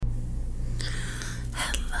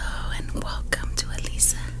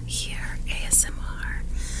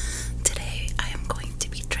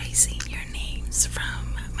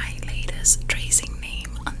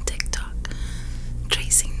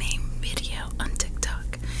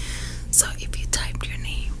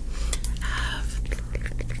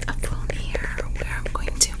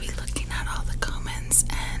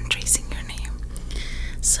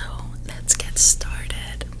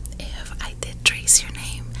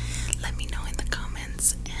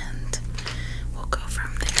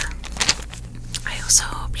so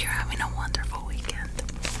hope you're having a wonderful weekend.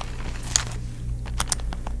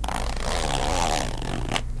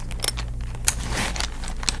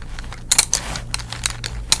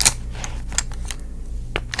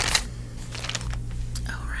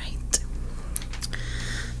 Alright,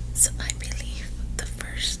 so I believe the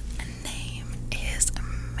first name is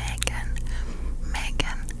Megan.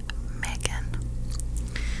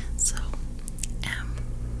 So M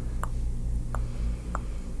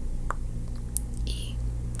E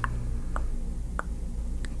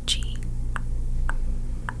G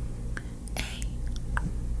A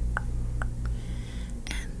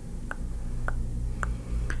N.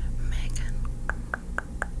 Megan.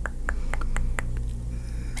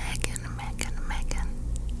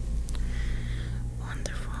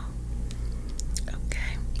 Wonderful.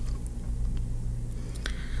 Okay.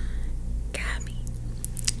 Gabby.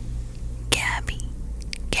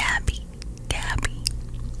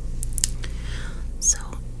 So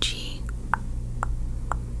G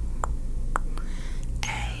A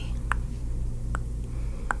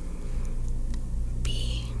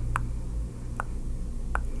B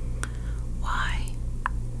Y.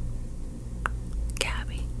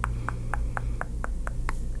 Gabby.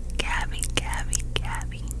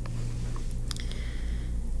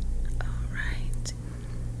 All right.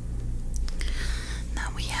 Now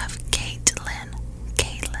we have Caitlin.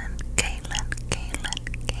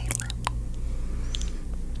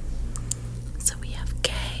 So we have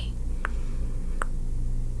K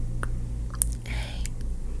A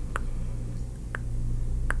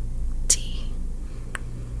T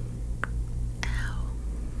L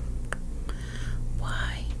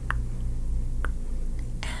Y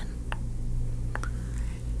N.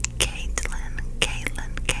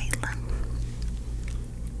 Caitlin.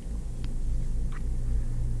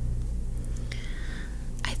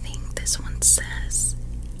 I think this one says,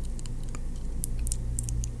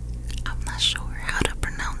 I'm not sure how to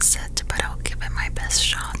pronounce it, but I'll give it my best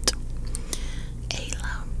shot.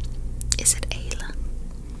 Ayla. Is it Ayla?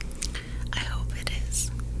 I hope it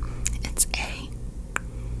is. It's A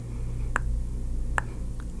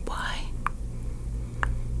Y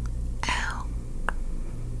L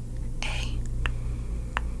A.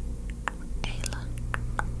 Ayla.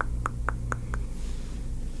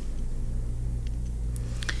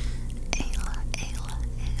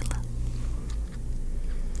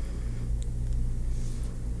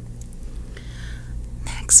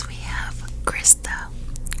 Next we have Krista.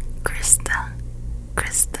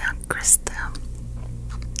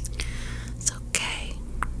 So K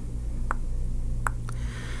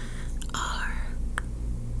R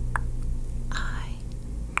I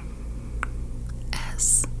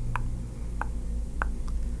S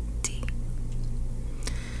T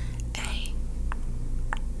A.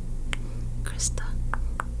 Krista.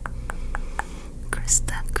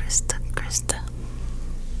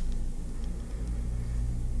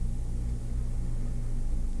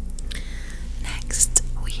 Next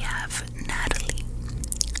we have Natalie.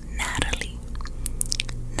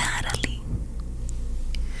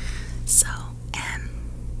 So N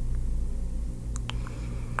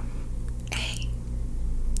A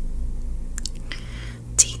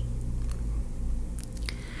T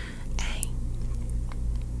A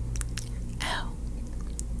L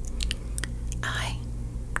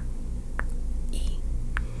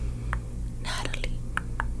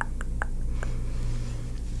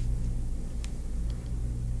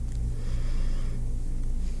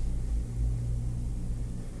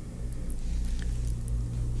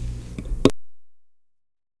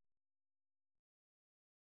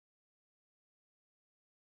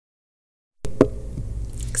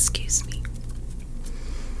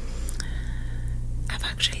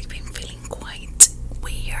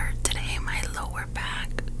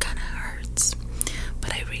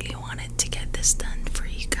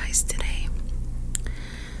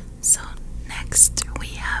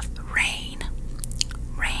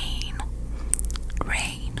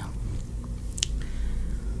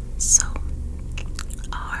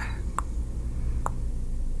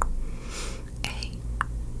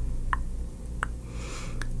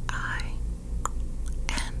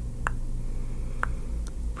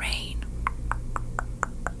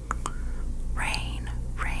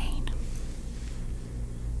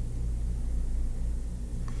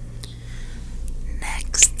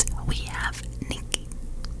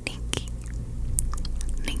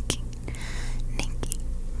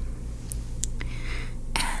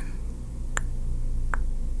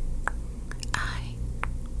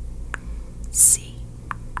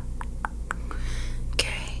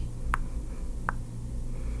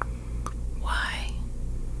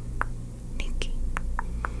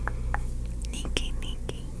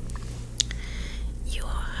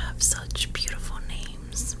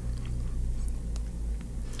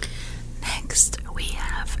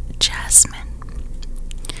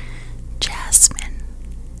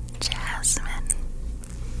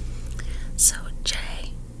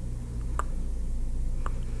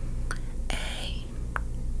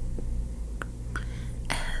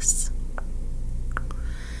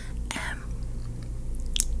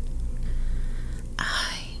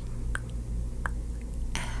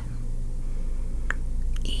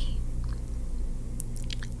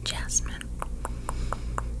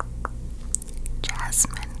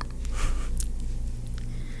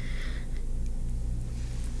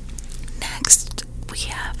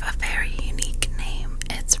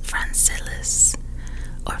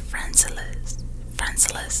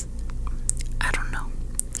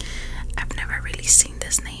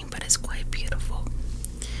this name, but it's quite beautiful.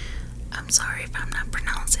 I'm sorry if I'm not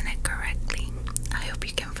pronouncing it correctly. I hope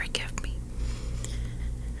you can forgive me.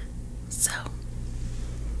 So,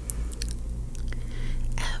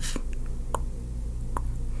 F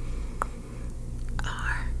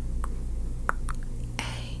R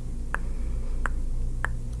A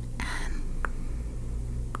N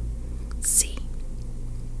C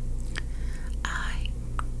I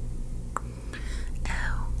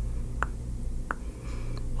L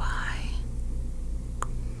Y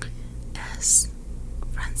S.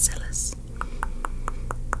 Francilis.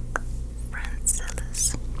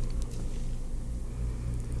 Francilis.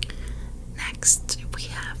 Next, we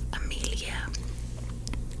have Amelia.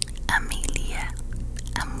 Amelia.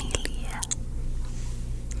 Amelia.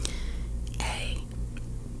 A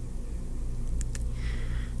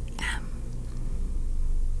M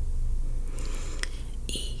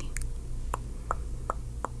E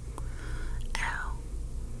L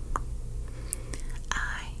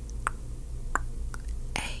I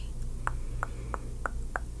A.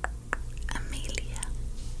 Amelia.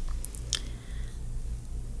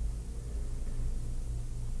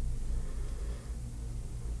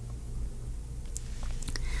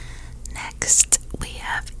 Next, we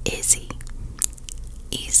have Izzy.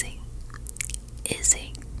 Easy.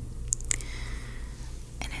 Izzy.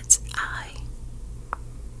 And it's I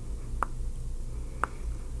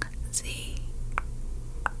Z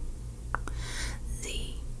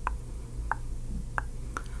Z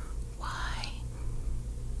Y.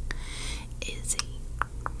 Izzy.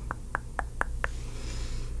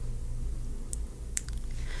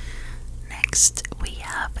 Next, we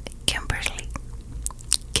have Kimberly.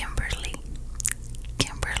 Kimberly.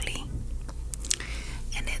 Kimberly.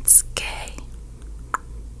 And it's K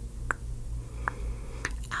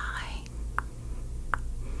I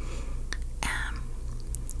M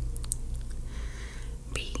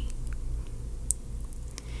B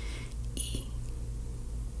E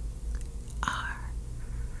R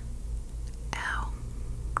L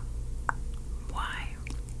Y.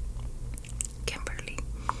 Kimberly.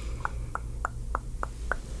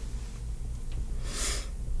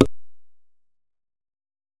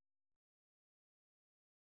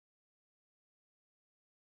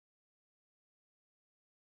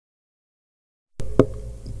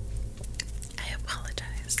 I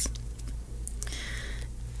apologize.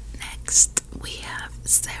 Next, we have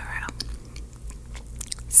Sarah.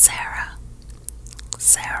 Sarah.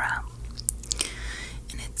 Sarah.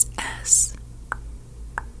 And it's S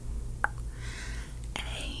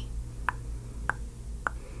A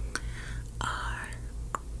R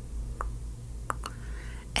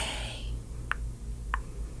A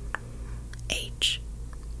H.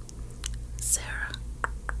 Sarah.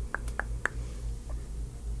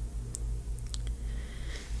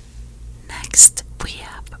 Next, we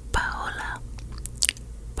have Paola.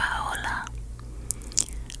 Paola.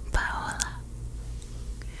 Paola.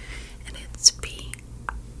 And it's P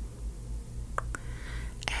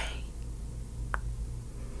A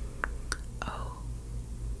O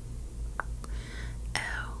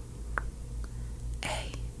L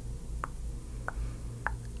A.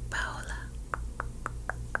 Paola.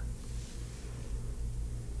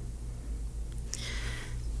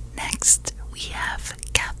 Next, we have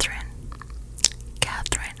Catherine.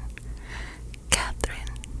 Catherine. Catherine.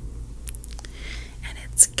 And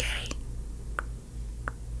it's K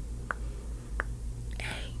A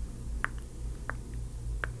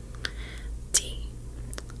T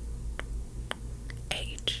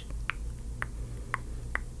H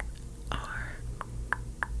R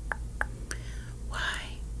Y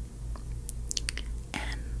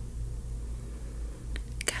N.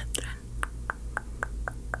 Catherine.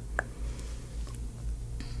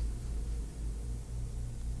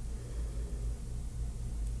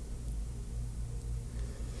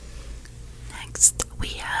 Next, we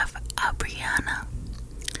have Abriana.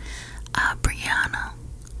 Abriana.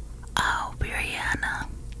 Abriana.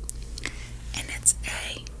 And it's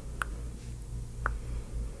A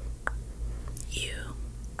U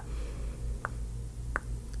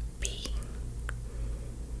B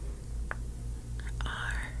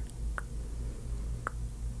R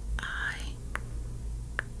I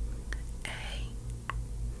A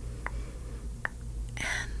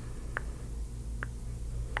N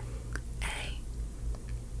A.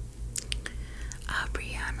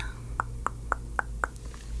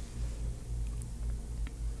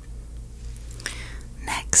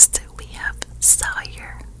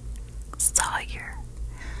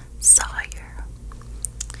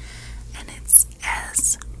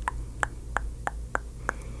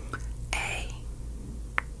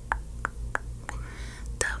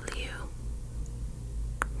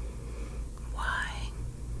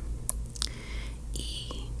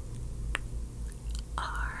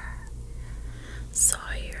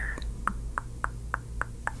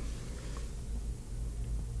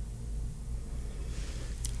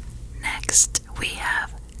 Next, we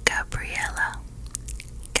have Gabriella.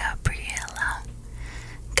 Gabriella.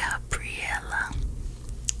 Gabriella.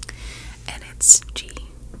 And it's G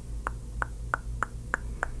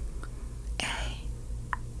A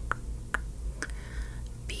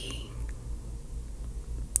B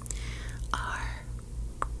R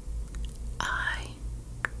I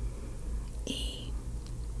E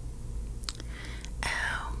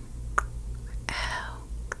L L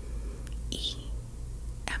E.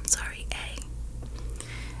 I'm sorry, A.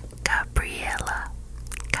 Gabriella.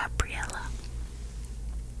 Gabriella.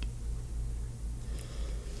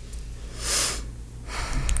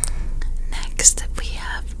 Next, we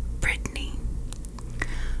have Brittany.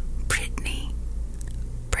 Brittany.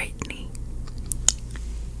 Brittany.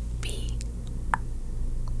 B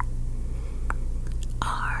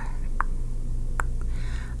R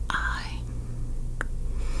I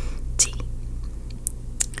T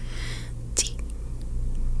T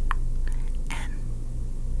N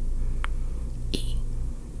E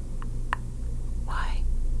Y.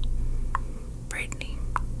 Brittany.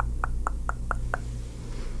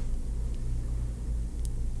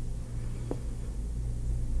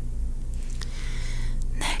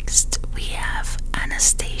 Next, we have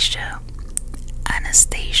Anastasia.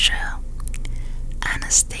 Anastasia.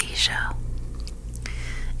 Anastasia.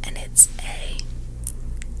 And it's A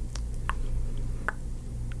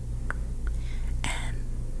N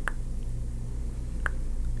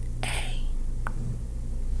A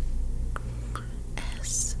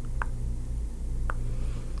S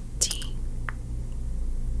T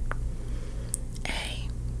A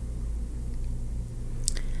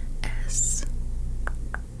S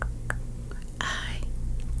I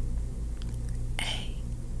A.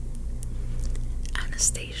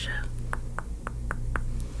 Anastasia.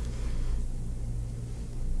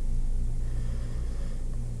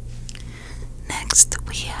 Next,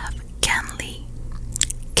 we have Kenley.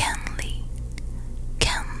 Kenley.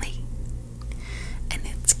 Kenley. And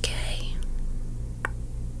it's K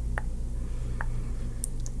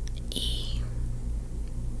E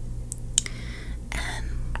N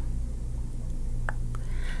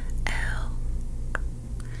L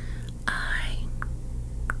I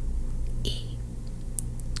E.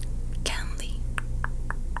 Kenley.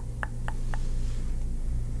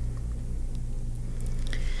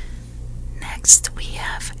 Next, we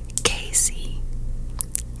have Casey.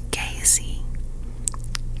 Casey.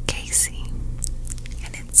 Casey.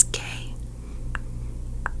 And it's K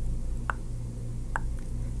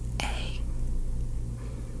A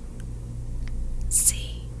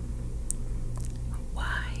C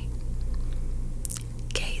Y.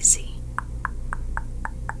 Casey.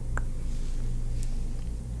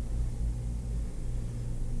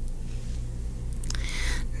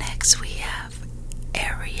 Next, we have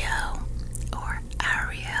Ariel or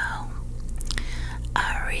Ariel.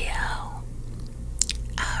 Ariel.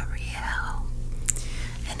 Ariel.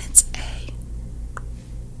 And it's A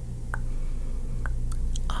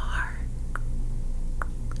R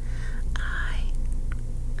I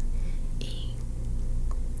E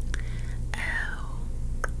L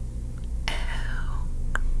L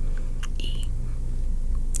E.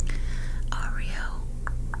 Ariel.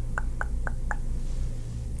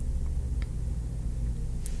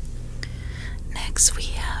 Next, we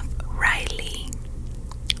have Riley.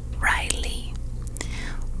 Riley.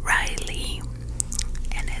 Riley.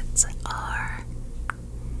 And it's R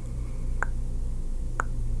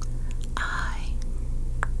I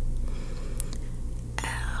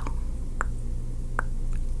L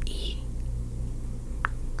E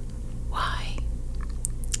Y.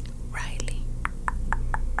 Riley.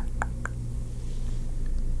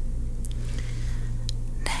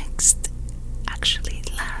 Next, actually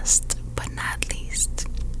last but not least,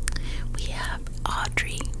 we have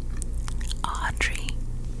Audrey. Audrey.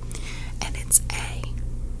 And it's A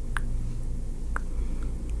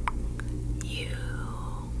U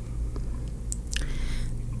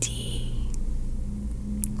D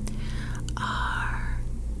R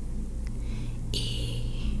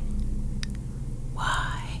E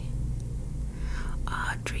Y.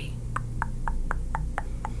 Audrey.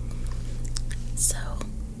 So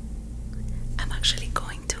I'm actually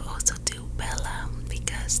going to also do Bella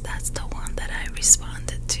because that's the one that I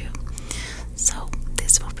responded to. So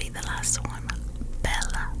this will be the last one.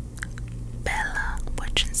 Bella. Bella,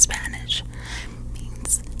 which in Spanish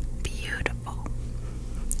means beautiful.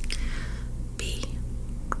 B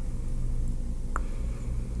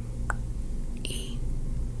E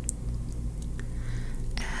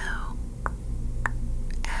L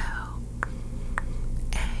L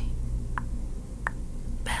A.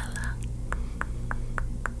 Bella.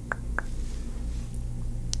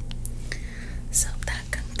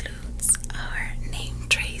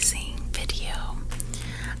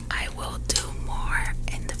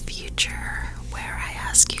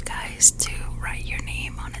 guys to write your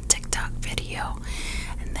name on a TikTok video,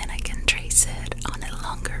 and then I can trace it on a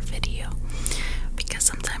longer video, because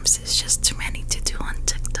sometimes it's just too many to do on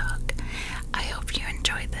TikTok. I hope you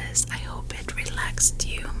enjoy this. I hope it relaxed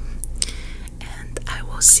you. And I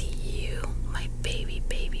will see you, my baby